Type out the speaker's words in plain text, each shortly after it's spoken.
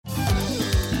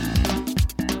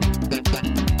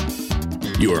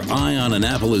Your Eye on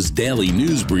Annapolis daily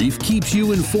news brief keeps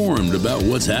you informed about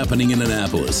what's happening in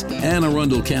Annapolis, Anne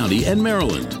Arundel County, and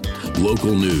Maryland.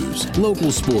 Local news,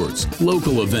 local sports,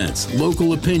 local events,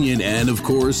 local opinion, and of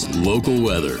course, local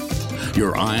weather.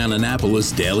 Your Eye on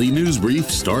Annapolis daily news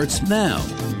brief starts now.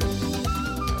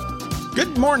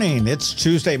 Good morning. It's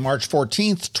Tuesday, March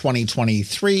 14th,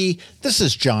 2023. This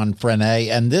is John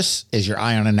Frenaye, and this is your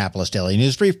Eye on Annapolis Daily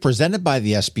News Brief presented by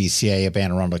the SPCA of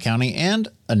Anne Arundel County and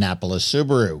Annapolis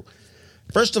Subaru.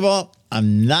 First of all,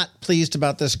 I'm not pleased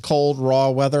about this cold, raw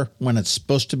weather when it's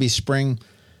supposed to be spring.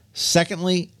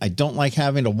 Secondly, I don't like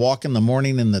having to walk in the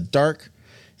morning in the dark.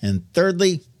 And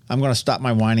thirdly, I'm going to stop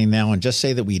my whining now and just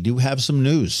say that we do have some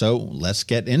news. So let's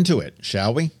get into it,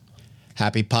 shall we?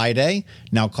 Happy Pie Day.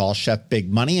 Now call Chef Big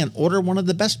Money and order one of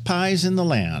the best pies in the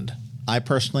land. I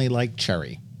personally like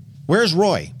cherry. Where's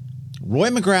Roy? Roy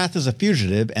McGrath is a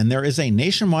fugitive, and there is a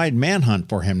nationwide manhunt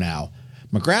for him now.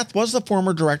 McGrath was the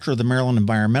former director of the Maryland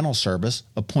Environmental Service,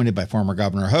 appointed by former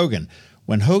Governor Hogan.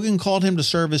 When Hogan called him to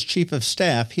serve as chief of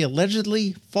staff, he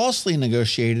allegedly falsely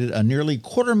negotiated a nearly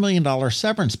 $250,000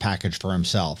 severance package for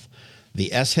himself.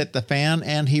 The S hit the fan,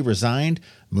 and he resigned,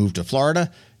 moved to Florida.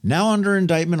 Now under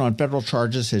indictment on federal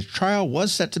charges, his trial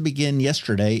was set to begin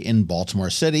yesterday in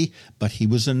Baltimore City, but he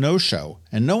was a no-show,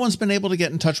 and no one's been able to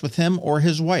get in touch with him or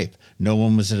his wife. No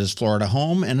one was at his Florida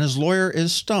home, and his lawyer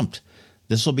is stumped.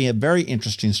 This will be a very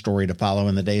interesting story to follow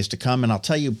in the days to come, and I'll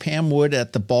tell you, Pam Wood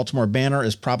at the Baltimore Banner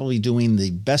is probably doing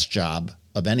the best job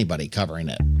of anybody covering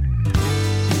it.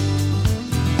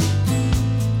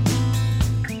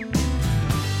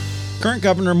 Current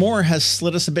Governor Moore has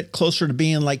slid us a bit closer to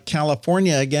being like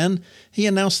California again. He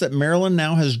announced that Maryland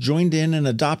now has joined in and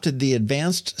adopted the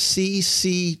Advanced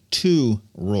CC2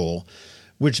 rule,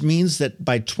 which means that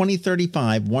by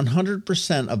 2035,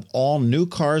 100% of all new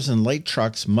cars and light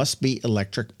trucks must be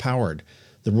electric powered.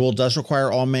 The rule does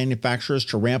require all manufacturers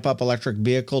to ramp up electric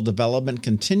vehicle development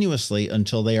continuously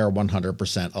until they are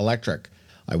 100% electric.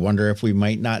 I wonder if we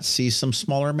might not see some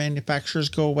smaller manufacturers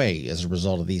go away as a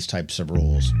result of these types of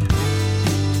rules.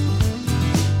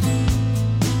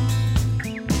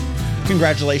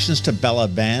 Congratulations to Bella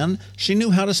Van. She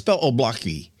knew how to spell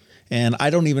Obloquy, and I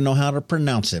don't even know how to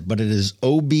pronounce it, but it is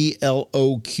Obloquy.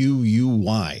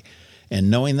 And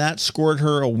knowing that scored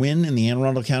her a win in the Anne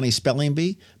Arundel County Spelling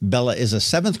Bee. Bella is a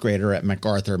 7th grader at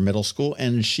MacArthur Middle School,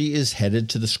 and she is headed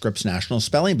to the Scripps National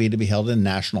Spelling Bee to be held in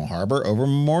National Harbor over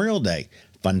Memorial Day.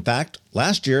 Fun fact,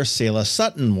 last year, Selah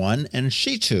Sutton won, and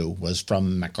she too was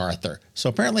from MacArthur. So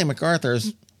apparently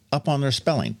MacArthur's up on their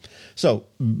spelling. So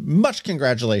much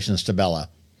congratulations to Bella.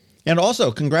 And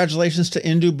also congratulations to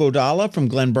Indu Bodala from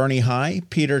Glen Burnie High,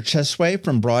 Peter Chesway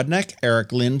from Broadneck,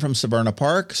 Eric Lynn from Severna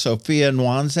Park, Sophia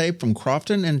Nwanze from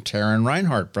Crofton, and Taryn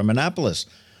Reinhardt from Annapolis.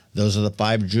 Those are the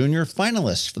 5 junior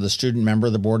finalists for the student member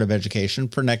of the Board of Education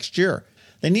for next year.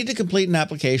 They need to complete an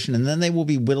application, and then they will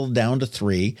be whittled down to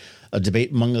 3. A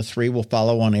debate among the 3 will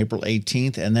follow on April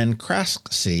 18th, and then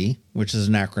CRASC, which is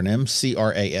an acronym,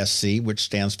 CRASC, which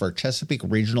stands for Chesapeake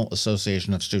Regional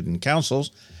Association of Student Councils,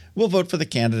 will vote for the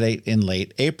candidate in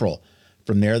late April.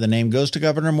 From there, the name goes to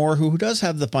Governor Moore, who does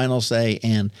have the final say,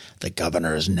 and the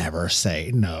governors never say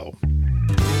no.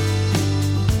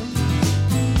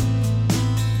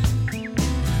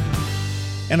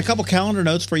 And a couple calendar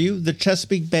notes for you. The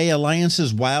Chesapeake Bay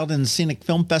Alliance's Wild and Scenic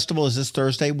Film Festival is this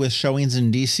Thursday with showings in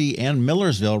D.C. and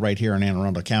Millersville right here in Anne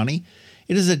Arundel County.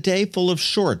 It is a day full of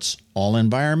shorts, all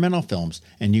environmental films,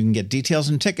 and you can get details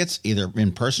and tickets either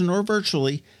in person or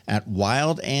virtually at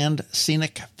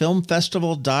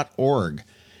wildandscenicfilmfestival.org.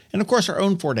 And of course, our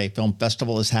own 4-day film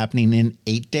festival is happening in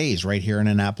 8 days right here in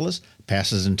Annapolis.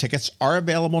 Passes and tickets are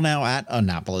available now at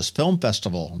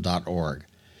annapolisfilmfestival.org.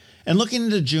 And looking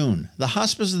into June, the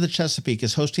Hospice of the Chesapeake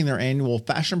is hosting their annual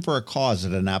Fashion for a Cause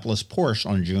at Annapolis Porsche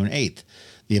on June 8th.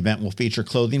 The event will feature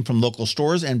clothing from local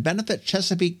stores and benefit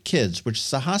Chesapeake Kids, which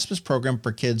is a hospice program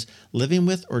for kids living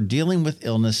with or dealing with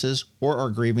illnesses or are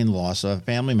grieving the loss of a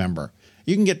family member.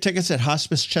 You can get tickets at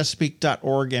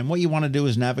hospicechesapeake.org, and what you want to do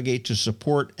is navigate to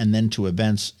support and then to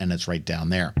events, and it's right down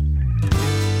there.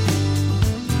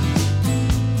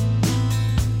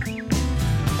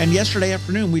 And yesterday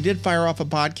afternoon, we did fire off a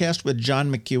podcast with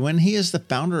John McEwen. He is the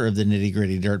founder of the Nitty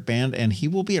Gritty Dirt Band, and he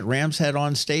will be at Ram's Head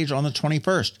on stage on the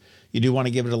 21st. You do want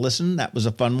to give it a listen. That was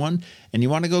a fun one. And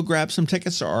you want to go grab some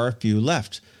tickets. There are a few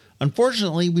left.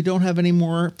 Unfortunately, we don't have any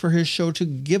more for his show to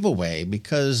give away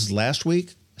because last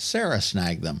week, Sarah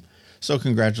snagged them. So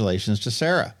congratulations to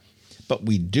Sarah. But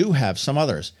we do have some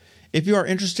others. If you are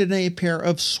interested in a pair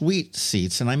of sweet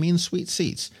seats, and I mean sweet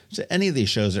seats, to any of these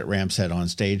shows at Ram's Head on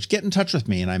stage, get in touch with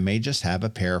me and I may just have a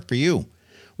pair for you.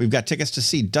 We've got tickets to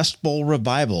see Dust Bowl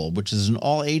Revival, which is an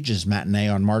all-ages matinee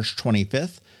on March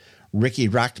 25th. Ricky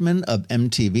Rachtman of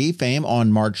MTV fame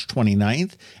on March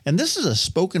 29th. And this is a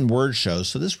spoken word show,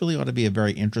 so this really ought to be a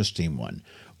very interesting one.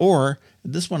 Or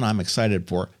this one I'm excited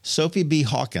for, Sophie B.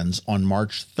 Hawkins on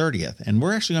March 30th. And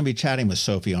we're actually going to be chatting with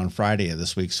Sophie on Friday of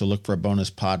this week, so look for a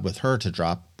bonus pod with her to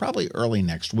drop probably early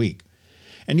next week.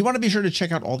 And you want to be sure to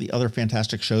check out all the other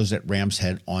fantastic shows at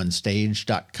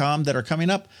ramsheadonstage.com that are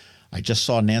coming up. I just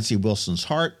saw Nancy Wilson's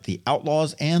Heart, The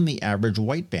Outlaws, and The Average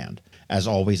White Band. As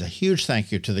always, a huge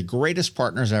thank you to the greatest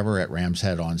partners ever at Rams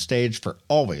Head on Stage for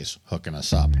always hooking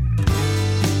us up.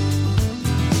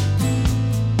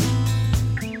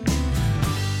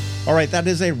 All right, that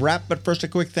is a wrap, but first a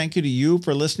quick thank you to you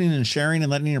for listening and sharing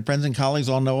and letting your friends and colleagues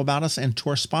all know about us, and to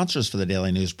our sponsors for the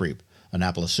Daily News Brief: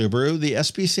 Annapolis Subaru, the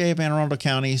SPCA of Anne Arundel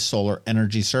County, Solar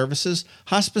Energy Services,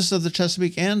 Hospice of the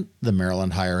Chesapeake, and the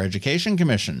Maryland Higher Education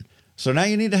Commission. So now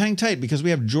you need to hang tight because we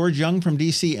have George Young from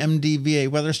DCMDVA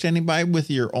Weather standing by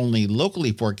with your only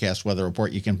locally forecast weather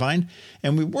report you can find.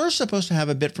 And we were supposed to have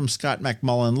a bit from Scott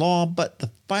McMullen Law, but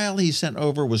the file he sent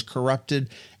over was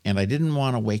corrupted and I didn't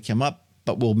want to wake him up,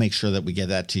 but we'll make sure that we get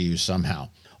that to you somehow.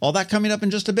 All that coming up in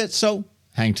just a bit, so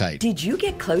hang tight. Did you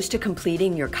get close to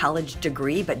completing your college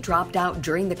degree but dropped out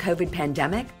during the COVID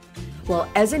pandemic? Well,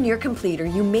 as a near completer,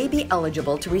 you may be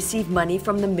eligible to receive money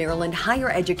from the Maryland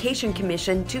Higher Education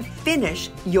Commission to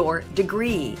finish your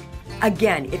degree.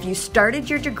 Again, if you started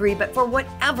your degree but for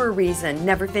whatever reason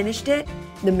never finished it,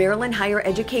 the Maryland Higher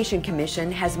Education Commission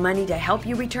has money to help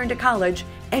you return to college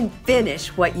and finish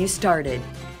what you started.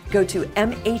 Go to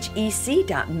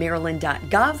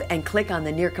mhec.maryland.gov and click on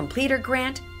the Near Completer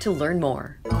grant to learn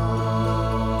more.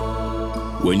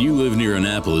 When you live near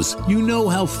Annapolis, you know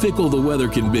how fickle the weather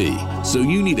can be. So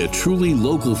you need a truly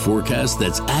local forecast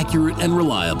that's accurate and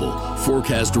reliable.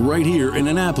 Forecast right here in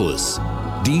Annapolis.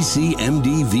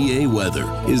 DCMDVA Weather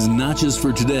is not just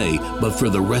for today, but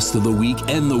for the rest of the week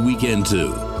and the weekend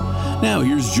too. Now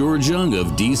here's George Young of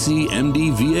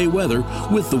DCMDVA Weather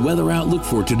with the weather outlook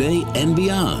for today and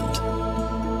beyond.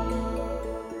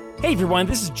 Hey everyone,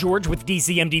 this is George with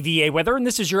DCMDVA Weather, and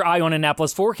this is your Eye on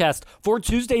Annapolis forecast for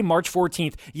Tuesday, March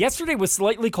 14th. Yesterday was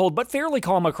slightly cold, but fairly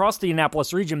calm across the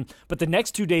Annapolis region, but the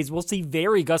next 2 days we'll see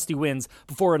very gusty winds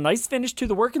before a nice finish to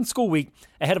the work and school week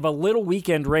ahead of a little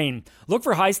weekend rain. Look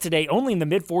for highs today only in the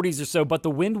mid-40s or so, but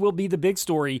the wind will be the big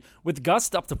story, with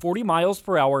gusts up to 40 miles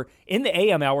per hour in the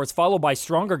AM hours, followed by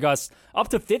stronger gusts up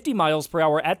to 50 miles per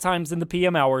hour at times in the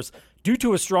PM hours, due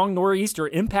to a strong nor'easter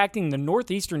impacting the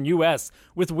northeastern U.S.,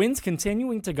 with winds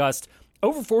continuing to gust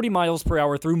over 40 miles per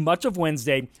hour through much of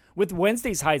Wednesday, with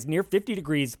Wednesday's highs near 50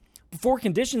 degrees, before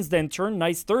conditions then turn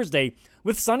nice Thursday,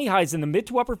 with sunny highs in the mid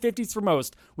to upper 50s for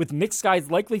most, with mixed skies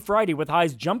likely Friday with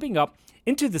highs jumping up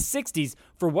into the 60s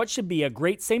for what should be a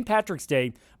great St. Patrick's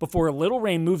Day, before a little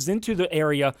rain moves into the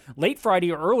area late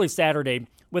Friday or early Saturday,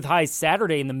 with highs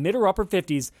Saturday in the mid or upper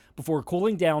 50s before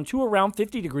cooling down to around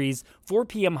 50 degrees, 4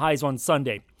 p.m. highs on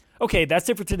Sunday. Okay, that's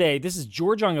it for today. This is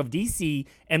George Young of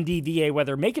DCMDVA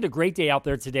Weather. Make it a great day out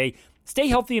there today. Stay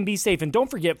healthy and be safe, and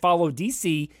don't forget, follow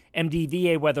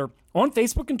DCMDVA Weather on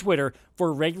Facebook and Twitter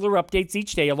for regular updates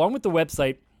each day, along with the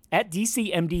website at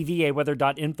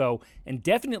dcmdvaweather.info, and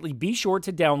definitely be sure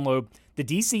to download the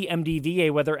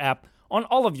DCMDVA Weather app on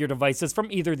all of your devices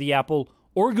from either the Apple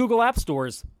or Google App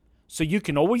Stores, so you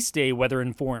can always stay weather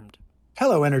informed.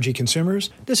 Hello, energy consumers.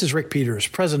 This is Rick Peters,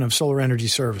 president of Solar Energy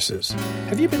Services.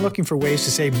 Have you been looking for ways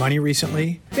to save money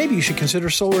recently? Maybe you should consider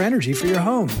solar energy for your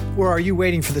home. Or are you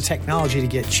waiting for the technology to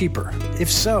get cheaper?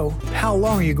 If so, how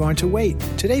long are you going to wait?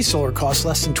 Today's solar costs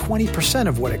less than 20%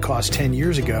 of what it cost 10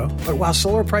 years ago. But while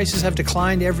solar prices have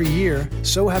declined every year,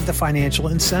 so have the financial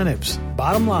incentives.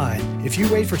 Bottom line, if you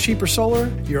wait for cheaper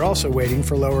solar, you're also waiting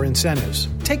for lower incentives.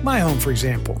 Take my home, for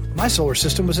example. My solar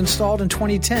system was installed in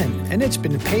 2010, and it's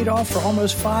been paid off for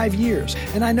almost 5 years,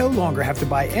 and I no longer have to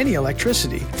buy any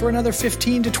electricity for another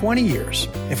 15 to 20 years.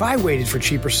 If I waited for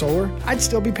cheaper solar, I'd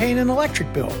still be paying an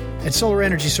electric bill. At Solar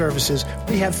Energy Services,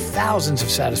 we have thousands of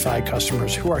satisfied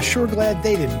customers who are sure glad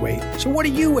they didn't wait. So what are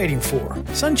you waiting for?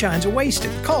 Sunshine's a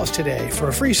wasted. Call us today for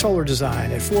a free solar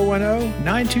design at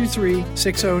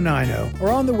 410-923-6090 or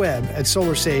on the web at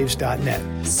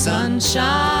solarsaves.net.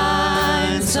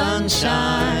 Sunshine,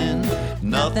 sunshine,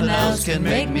 nothing else can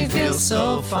make me feel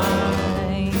so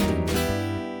fine.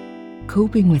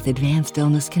 Coping with advanced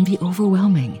illness can be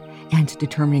overwhelming, and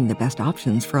determining the best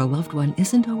options for a loved one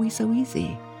isn't always so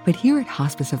easy. But here at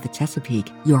Hospice of the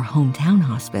Chesapeake, your hometown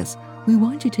hospice, we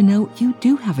want you to know you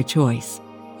do have a choice.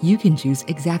 You can choose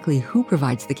exactly who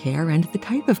provides the care and the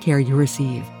type of care you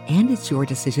receive, and it's your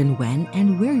decision when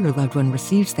and where your loved one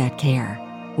receives that care.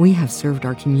 We have served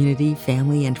our community,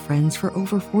 family, and friends for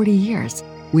over 40 years.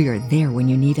 We are there when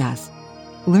you need us.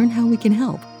 Learn how we can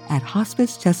help at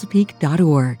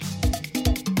hospicechesapeake.org.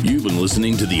 You've been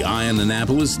listening to the Eye on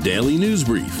Annapolis Daily News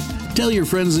Brief. Tell your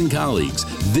friends and colleagues,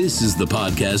 this is the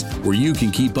podcast where you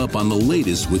can keep up on the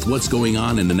latest with what's going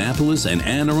on in Annapolis and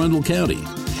Anne Arundel County.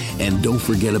 And don't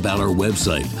forget about our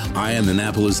website,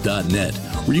 eyeonannapolis.net,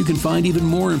 where you can find even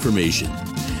more information.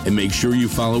 And make sure you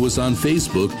follow us on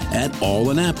Facebook at All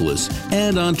Annapolis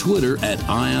and on Twitter at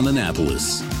Eye on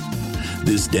Annapolis.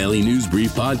 This Daily News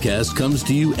Brief podcast comes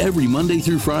to you every Monday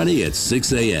through Friday at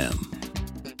 6 a.m.